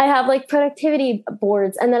have productivity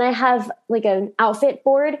boards, and then I have an outfit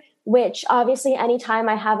board, which obviously anytime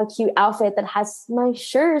I have a cute outfit that has my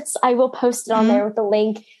shirts, I will post it on there with the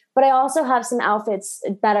link. But I also have some outfits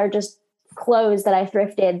that are just clothes that I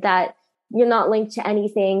thrifted that you're not linked to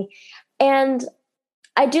anything. And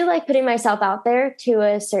I do like putting myself out there to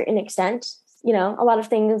a certain extent. A lot of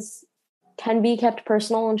things can be kept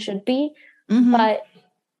personal and should be, but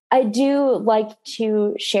I do like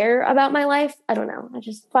to share about my life. I don't know. I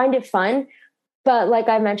just find it fun. But like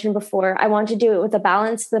I mentioned before, I want to do it with a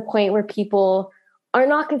balance to the point where people are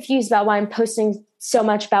not confused about why I'm posting so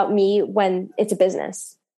much about me when it's a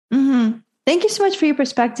business. Thank you so much for your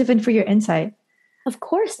perspective and for your insight. Of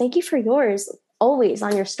course. Thank you for yours. Always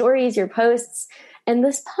on your stories, your posts, and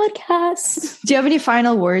this podcast. Do you have any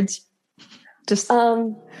final words? Just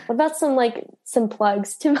what about some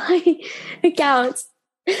plugs to my accounts?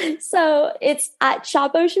 So it's at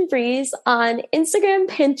Shop Ocean Breeze on Instagram,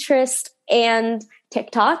 Pinterest, and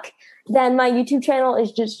TikTok. Then my YouTube channel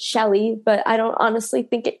is just Shelly, but I don't honestly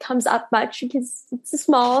think it comes up much because it's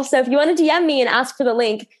small. So if you want to DM me and ask for the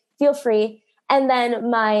link, feel free. And then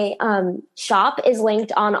my shop is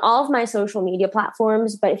linked on all of my social media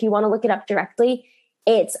platforms. But if you want to look it up directly,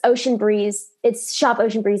 it's Ocean Breeze. It's Shop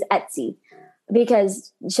Ocean Breeze Etsy,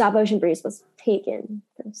 because Shop Ocean Breeze was taken.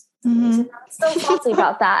 I'm still salty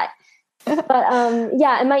about that. But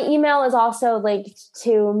and my email is also linked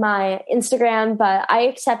to my Instagram, but I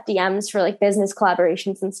accept DMs for business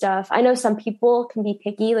collaborations and stuff. I know some people can be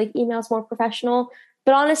picky, email's more professional,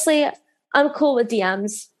 but honestly, I'm cool with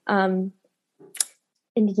DMs. And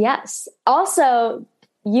yes, also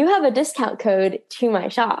you have a discount code to my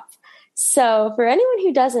shop. So for anyone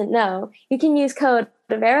who doesn't know, you can use code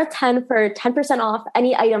Rivera10 for 10% off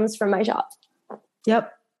any items from my shop.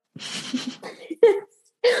 Yep.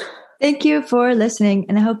 Thank you for listening,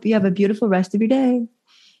 and I hope you have a beautiful rest of your day.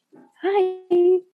 Hi.